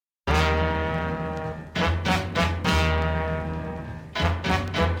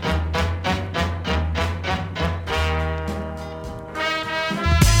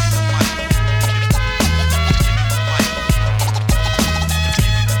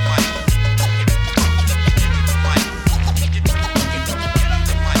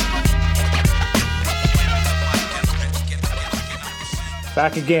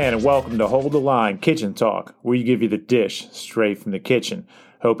Back again, and welcome to Hold the Line Kitchen Talk, where we give you the dish straight from the kitchen.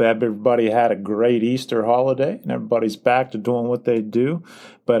 Hope everybody had a great Easter holiday and everybody's back to doing what they do.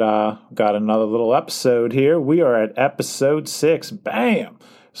 But got another little episode here. We are at episode 6. Bam!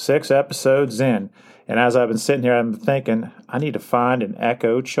 6 episodes in. And as I've been sitting here, I've been thinking, I need to find an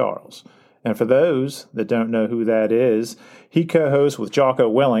Echo Charles. And for those that don't know who that is, he co-hosts with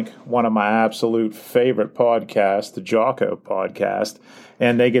Jocko Willink, one of my absolute favorite podcasts, the Jocko podcast.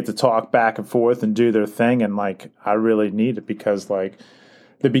 And they get to talk back and forth and do their thing. And I really need it because the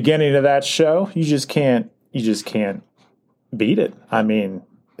beginning of that show, you just can't beat it. I mean,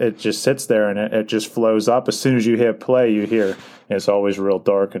 it just sits there and it just flows up. As soon as you hit play, you hear, and it's always real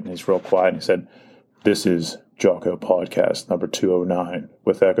dark and he's real quiet. And he said, "This is Jocko Podcast number 209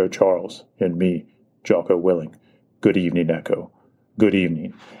 with Echo Charles and me, Jocko Willink. Good evening, Echo. Good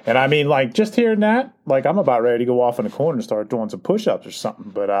evening." And I mean, just hearing that, I'm about ready to go off in the corner and start doing some push-ups or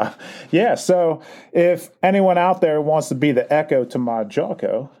something. But yeah, so if anyone out there wants to be the Echo to my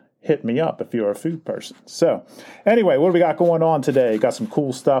Jocko, hit me up if you're a food person. So anyway, what do we got going on today? Got some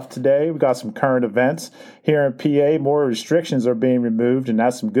cool stuff today. We got some current events. Here in PA, more restrictions are being removed, and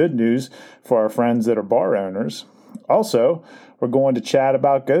that's some good news for our friends that are bar owners. Also, we're going to chat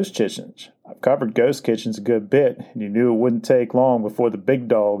about ghost kitchens. I've covered ghost kitchens a good bit, and you knew it wouldn't take long before the big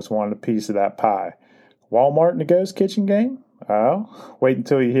dogs wanted a piece of that pie. Walmart in the ghost kitchen game? Well, wait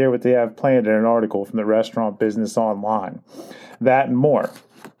until you hear what they have planned in an article from the Restaurant Business Online. That and more.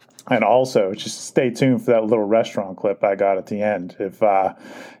 And also, just stay tuned for that little restaurant clip I got at the end. If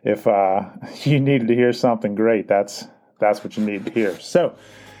you needed to hear something great, that's what you need to hear. So,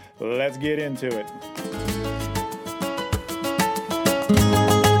 let's get into it.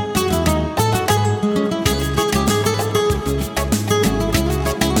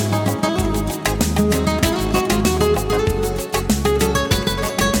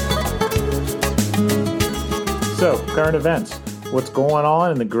 So, current events. What's going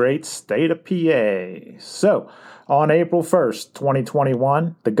on in the great state of PA? So, on April 1st,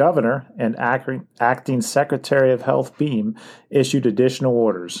 2021, the governor and acting Secretary of Health Beam issued additional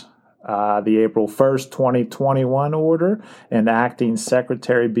orders. The April 1st, 2021 order and acting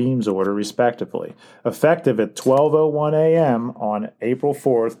Secretary Beam's order, respectively, effective at 12:01 a.m. on April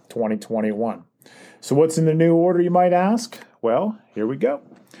 4th, 2021. So what's in the new order, you might ask? Well, here we go.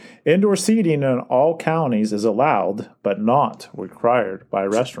 Indoor seating in all counties is allowed, but not required by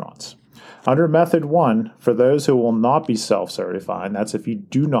restaurants. Under Method 1, for those who will not be self-certifying, that's if you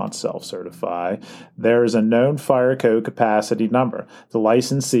do not self-certify, there is a known fire code capacity number. The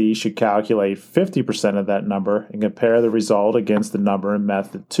licensee should calculate 50% of that number and compare the result against the number in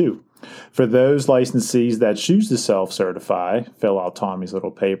Method 2. For those licensees that choose to self-certify, fill out Tommy's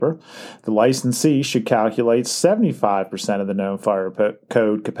little paper, the licensee should calculate 75% of the known fire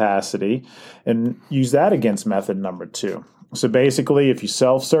code capacity and use that against method number 2. So basically, if you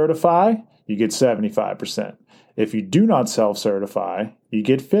self-certify, you get 75%. If you do not self-certify, you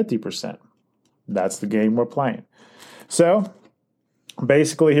get 50%. That's the game we're playing. So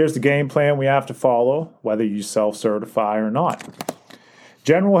basically, here's the game plan we have to follow, whether you self-certify or not.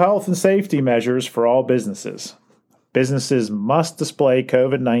 General health and safety measures for all businesses. Businesses must display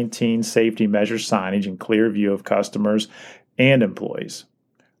COVID-19 safety measure signage in clear view of customers and employees.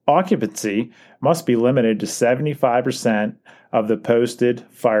 Occupancy must be limited to 75% of the posted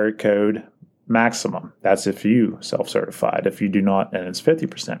fire code maximum. That's if you self-certified. If you do not, then it's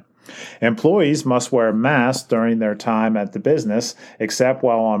 50%. Employees must wear masks during their time at the business, except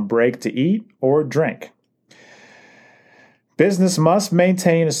while on break to eat or drink. Business must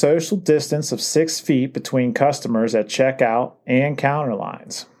maintain a social distance of 6 feet between customers at checkout and counter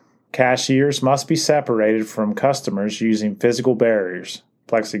lines. Cashiers must be separated from customers using physical barriers,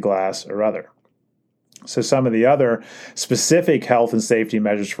 plexiglass or other. So some of the other specific health and safety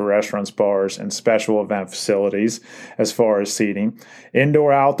measures for restaurants, bars, and special event facilities as far as seating.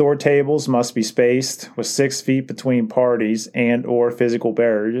 Indoor-outdoor tables must be spaced with 6 feet between parties and or physical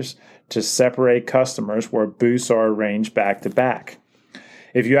barriers to separate customers where booths are arranged back-to-back.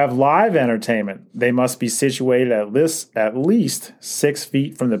 If you have live entertainment, they must be situated at least 6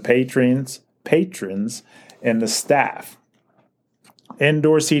 feet from the patrons and the staff.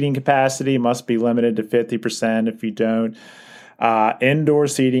 Indoor seating capacity must be limited to 50% if you don't. Indoor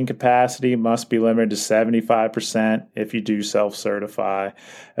seating capacity must be limited to 75% if you do self-certify.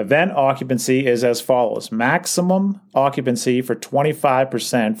 Event occupancy is as follows. Maximum occupancy for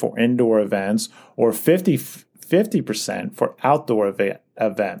 25% for indoor events or 50 50% for outdoor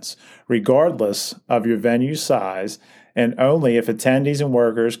events, regardless of your venue size, and only if attendees and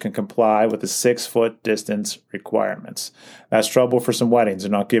workers can comply with the 6-foot distance requirements. That's trouble for some weddings.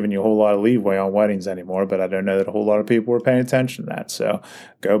 They're not giving you a whole lot of leeway on weddings anymore, but I don't know that a whole lot of people are paying attention to that. So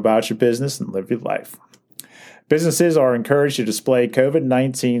go about your business and live your life. Businesses are encouraged to display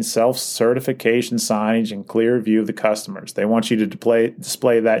COVID-19 self-certification signage in clear view of the customers. They want you to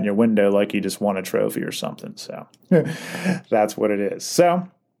display that in your window like you just won a trophy or something. So that's what it is. So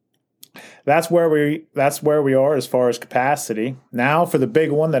that's where we are as far as capacity. Now for the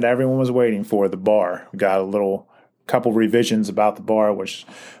big one that everyone was waiting for, the bar. We got a couple revisions about the bar, which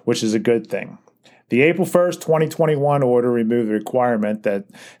is a good thing. The April 1st, 2021 order removed the requirement that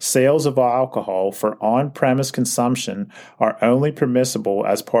sales of alcohol for on-premise consumption are only permissible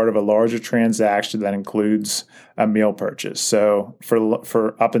as part of a larger transaction that includes a meal purchase. So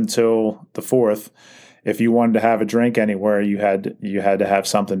for up until the 4th, if you wanted to have a drink anywhere, you had to have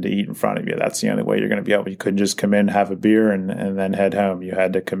something to eat in front of you. That's the only way you're going to be able. You couldn't just come in, have a beer, and then head home. You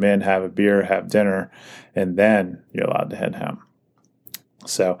had to come in, have a beer, have dinner, and then you're allowed to head home.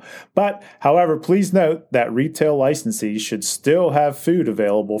 However, please note that retail licensees should still have food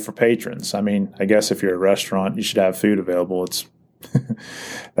available for patrons. I mean, I guess if you're a restaurant, you should have food available.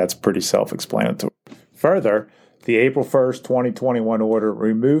 That's pretty self-explanatory. Further, the April 1st, 2021 order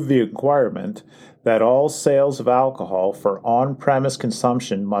removed the requirement that all sales of alcohol for on-premise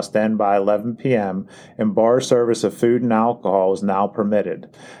consumption must end by 11 p.m. and bar service of food and alcohol is now permitted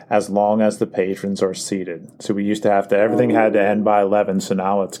as long as the patrons are seated. So we used to everything had to end by 11, so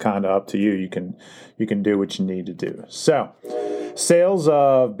now it's kind of up to you. You can do what you need to do. So sales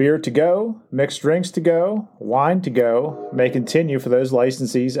of beer to go, mixed drinks to go, wine to go may continue for those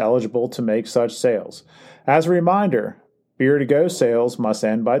licensees eligible to make such sales. As a reminder, beer to go sales must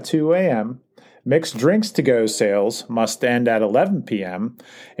end by 2 a.m., mixed drinks to go sales must end at 11 p.m.,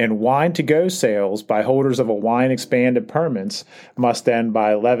 and wine to go sales by holders of a wine expanded permits must end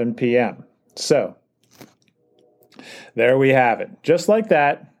by 11 p.m. So, there we have it. Just like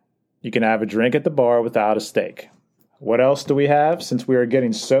that, you can have a drink at the bar without a steak. What else do we have since we are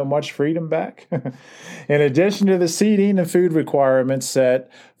getting so much freedom back? In addition to the seating and food requirements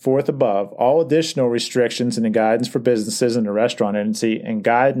set forth above, all additional restrictions in the guidance for businesses in the restaurant industry and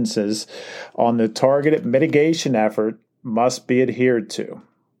guidances on the targeted mitigation effort must be adhered to.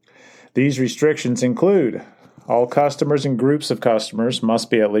 These restrictions include all customers and groups of customers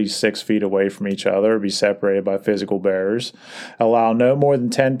must be at least 6 feet away from each other or be separated by physical barriers. Allow no more than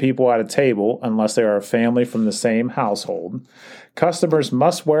 10 people at a table unless they are a family from the same household. Customers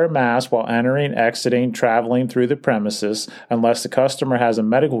must wear masks while entering, exiting, traveling through the premises unless the customer has a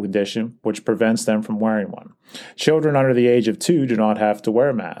medical condition which prevents them from wearing one. Children under the age of 2 do not have to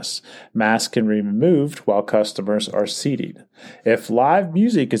wear masks. Masks can be removed while customers are seated. If live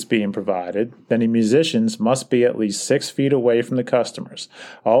music is being provided, then the musicians must be at least 6 feet away from the customers.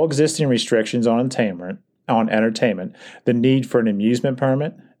 All existing restrictions on entertainment, the need for an amusement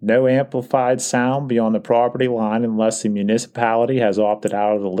permit, no amplified sound beyond the property line unless the municipality has opted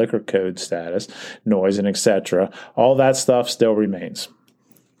out of the liquor code status, noise, and etc. All that stuff still remains.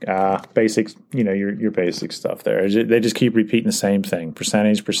 Basics, your basic stuff there. They just keep repeating the same thing.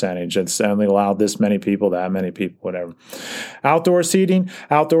 Percentage. It's only allowed this many people, that many people, whatever. Outdoor seating,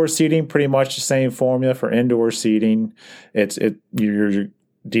 pretty much the same formula for indoor seating. You're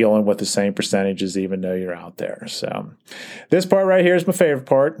dealing with the same percentages even though you're out there. So this part right here is my favorite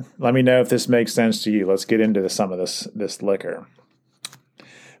part. Let me know if this makes sense to you. Let's get into some of this liquor.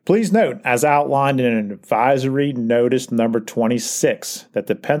 Please note, as outlined in an advisory notice number 26, that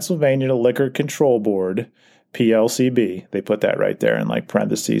the Pennsylvania Liquor Control Board, PLCB, they put that right there in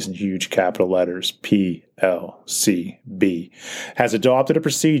parentheses in huge capital letters, PLCB, has adopted a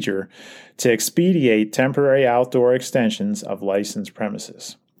procedure to expedite temporary outdoor extensions of licensed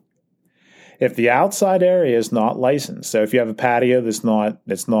premises. If the outside area is not licensed, so if you have a patio that's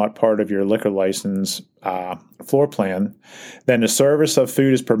not part of your liquor license floor plan, then the service of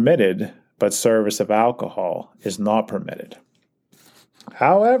food is permitted, but service of alcohol is not permitted.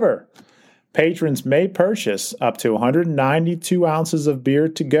 However, patrons may purchase up to 192 ounces of beer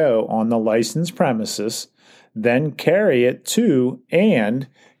to go on the licensed premises, then carry it to and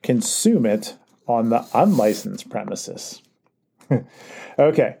consume it on the unlicensed premises.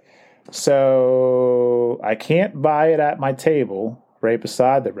 Okay. So I can't buy it at my table right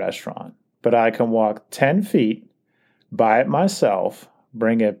beside the restaurant, but I can walk 10 feet, buy it myself,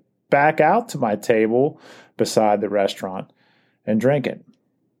 bring it back out to my table beside the restaurant, and drink it.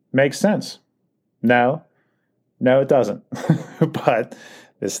 Makes sense. No, it doesn't. But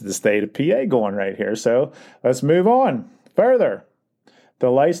This is the state of PA going right here. So let's move on further. The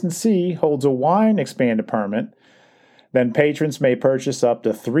licensee holds a wine expanded permit. Then patrons may purchase up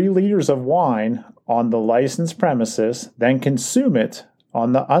to 3 liters of wine on the licensed premises, then consume it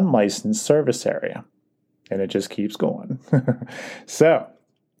on the unlicensed service area. And it just keeps going. So,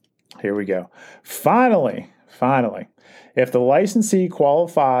 here we go. Finally, if the licensee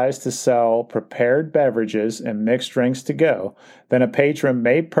qualifies to sell prepared beverages and mixed drinks to go, then a patron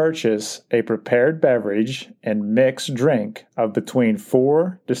may purchase a prepared beverage and mixed drink of between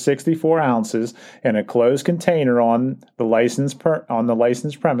 4 to 64 ounces in a closed container on the licensed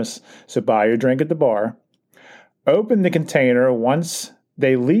premise. So buy your drink at the bar. Open the container once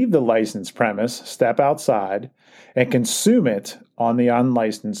they leave the licensed premise, step outside, and consume it on the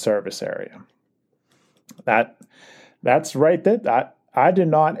unlicensed service area. That's right. I did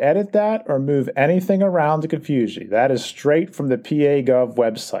not edit that or move anything around to confuse you. That is straight from the PA.gov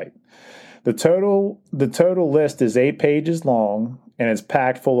website. The total list is 8 pages long, and it's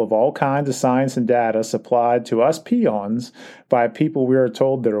packed full of all kinds of science and data supplied to us peons by people we are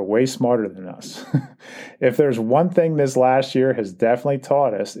told that are way smarter than us. If there's one thing this last year has definitely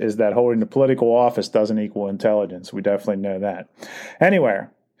taught us, is that holding the political office doesn't equal intelligence. We definitely know that. Anyway,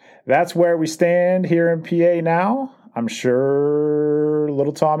 that's where we stand here in PA now. I'm sure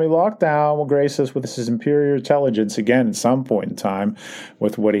little Tommy Lockdown will grace us with his superior intelligence again at some point in time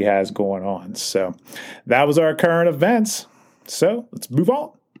with what he has going on. So that was our current events. So let's move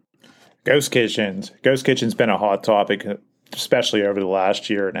on. Ghost kitchens. Ghost kitchen's been a hot topic, especially over the last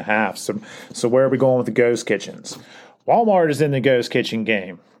year and a half. So where are we going with the ghost kitchens? Walmart is in the ghost kitchen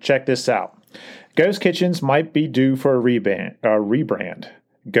game. Check this out. Ghost kitchens might be due for a rebrand.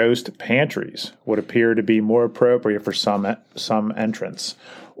 Ghost pantries would appear to be more appropriate for some entrants,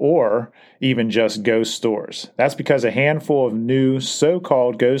 or even just ghost stores. That's because a handful of new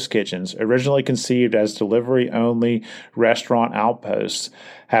so-called ghost kitchens, originally conceived as delivery-only restaurant outposts,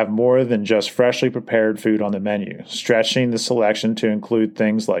 have more than just freshly prepared food on the menu, stretching the selection to include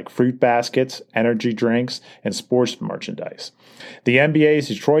things like fruit baskets, energy drinks, and sports merchandise. The NBA's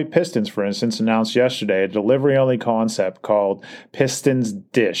Detroit Pistons, for instance, announced yesterday a delivery-only concept called Pistons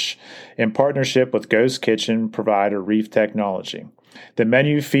Dish in partnership with ghost kitchen provider Reef Technology. The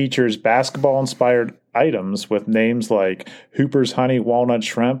menu features basketball-inspired items with names like Hooper's Honey Walnut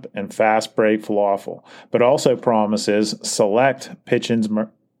Shrimp and Fast Break Falafel, but also promises select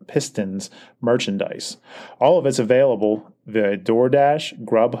Pistons merchandise. All of it's available via DoorDash,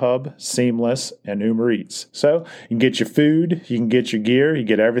 Grubhub, Seamless, and Uber Eats. So you can get your food, you can get your gear, you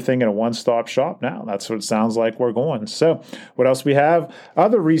get everything in a one-stop shop now. That's what it sounds like we're going. So what else we have?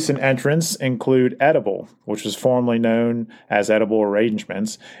 Other recent entrants include Edible, which was formerly known as Edible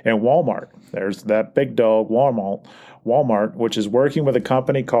Arrangements, and Walmart. There's that big dog, Walmart, which is working with a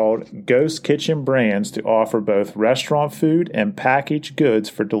company called Ghost Kitchen Brands to offer both restaurant food and packaged goods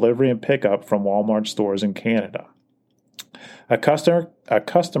for delivery and pickup from Walmart stores in Canada. A customer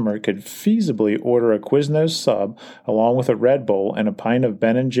could feasibly order a Quiznos sub along with a Red Bull and a pint of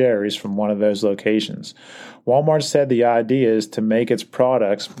Ben & Jerry's from one of those locations. Walmart said the idea is to make its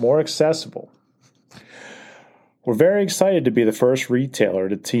products more accessible. We're very excited to be the first retailer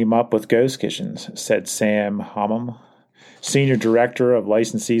to team up with ghost kitchens, said Sam Hammam, Senior Director of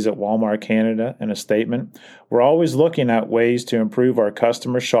Licensees at Walmart Canada, in a statement. We're always looking at ways to improve our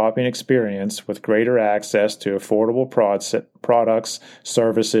customer shopping experience with greater access to affordable products,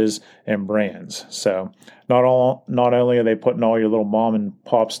 services, and brands. So not only are they putting all your little mom and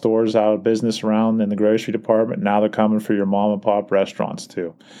pop stores out of business around in the grocery department, now they're coming for your mom and pop restaurants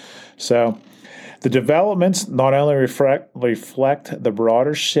too. So the developments not only reflect the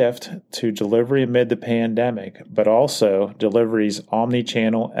broader shift to delivery amid the pandemic, but also delivery's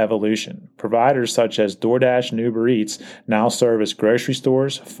omni-channel evolution. Providers such as DoorDash and Uber Eats now service grocery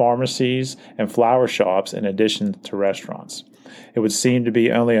stores, pharmacies, and flower shops in addition to restaurants. It would seem to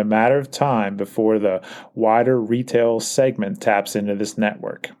be only a matter of time before the wider retail segment taps into this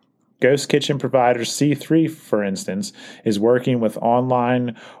network. Ghost kitchen provider C3, for instance, is working with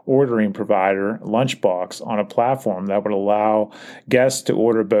online ordering provider Lunchbox on a platform that would allow guests to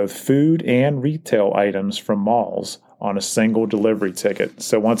order both food and retail items from malls on a single delivery ticket.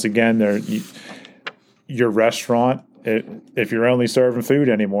 So once again, your restaurant, if you're only serving food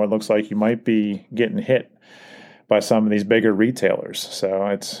anymore, it looks like you might be getting hit by some of these bigger retailers.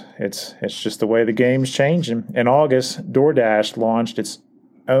 So it's just the way the game's changing. In August, DoorDash launched its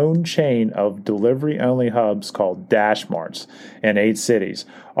own chain of delivery-only hubs called Dash Marts in 8 cities,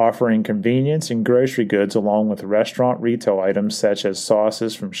 offering convenience and grocery goods along with restaurant retail items such as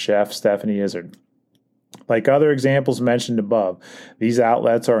sauces from chef Stephanie Izzard. Like other examples mentioned above, these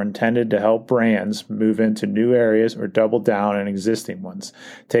outlets are intended to help brands move into new areas or double down in existing ones,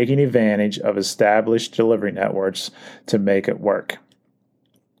 taking advantage of established delivery networks to make it work.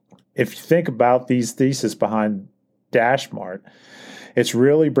 If you think about these theses behind DashMart, it's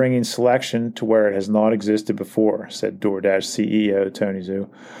really bringing selection to where it has not existed before, said DoorDash CEO Tony Zhu.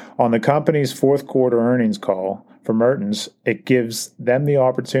 On the company's fourth quarter earnings call for Mertens, it gives them the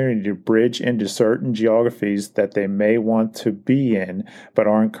opportunity to bridge into certain geographies that they may want to be in but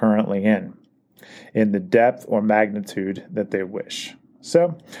aren't currently in the depth or magnitude that they wish.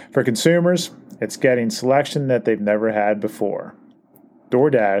 So, for consumers, it's getting selection that they've never had before.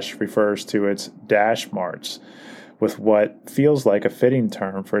 DoorDash refers to its Dash Marts with what feels like a fitting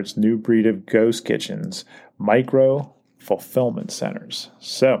term for its new breed of ghost kitchens, micro fulfillment centers.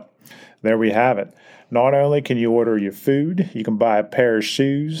 So, there we have it. Not only can you order your food, you can buy a pair of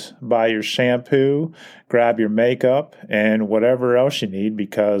shoes, buy your shampoo, grab your makeup, and whatever else you need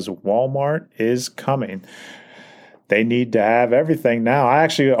because Walmart is coming. They need to have everything now.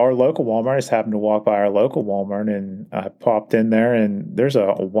 Our local Walmart, I just happened to walk by our local Walmart and I popped in there and there's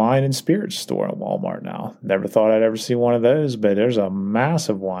a wine and spirits store at Walmart now. Never thought I'd ever see one of those, but there's a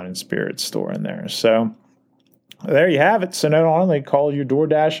massive wine and spirits store in there. So there you have it. So not only call your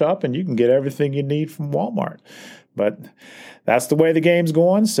DoorDash up and you can get everything you need from Walmart, but that's the way the game's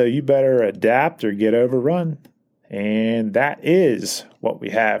going. So you better adapt or get overrun. And that is what we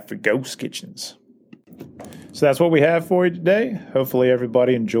have for Ghost Kitchens. So that's what we have for you today. Hopefully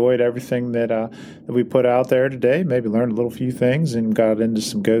everybody enjoyed everything that we put out there today. Maybe learned a little few things and got into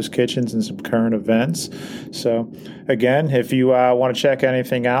some ghost kitchens and some current events. So again, if you want to check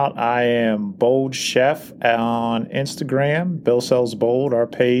anything out, I am Bold Chef on Instagram. Bill Sells Bold. Our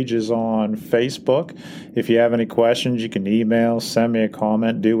page is on Facebook. If you have any questions, you can email, send me a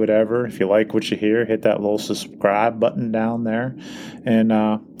comment, do whatever. If you like what you hear, hit that little subscribe button down there. And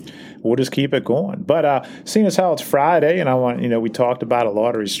we'll just keep it going. But seeing as how it's Friday and we talked about a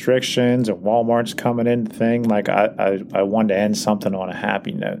lot of restrictions and Walmart's coming in thing, like I wanted to end something on a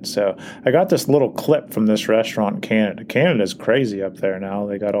happy note. So I got this little clip from this restaurant in Canada. Canada's crazy up there now.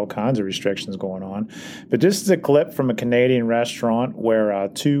 They got all kinds of restrictions going on. But this is a clip from a Canadian restaurant where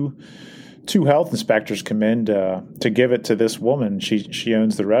two health inspectors come in to give it to this woman. She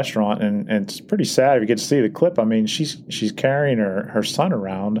owns the restaurant, and it's pretty sad if you get to see the clip. I mean, she's carrying her son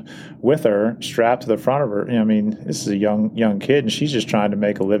around with her, strapped to the front of her. This is a young kid, and she's just trying to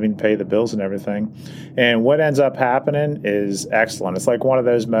make a living, pay the bills and everything. And what ends up happening is excellent. It's like one of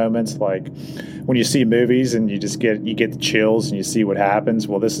those moments, like when you see movies and you get the chills and you see what happens.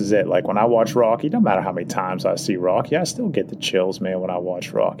 Well, this is it. Like when I watch Rocky, no matter how many times I see Rocky, I still get the chills, man, when I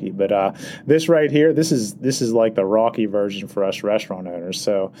watch Rocky. But this right here, this is like the Rocky version for us restaurant owners.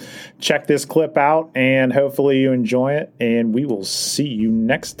 So check this clip out and hopefully you enjoy it, and we will see you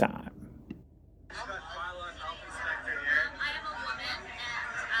next time.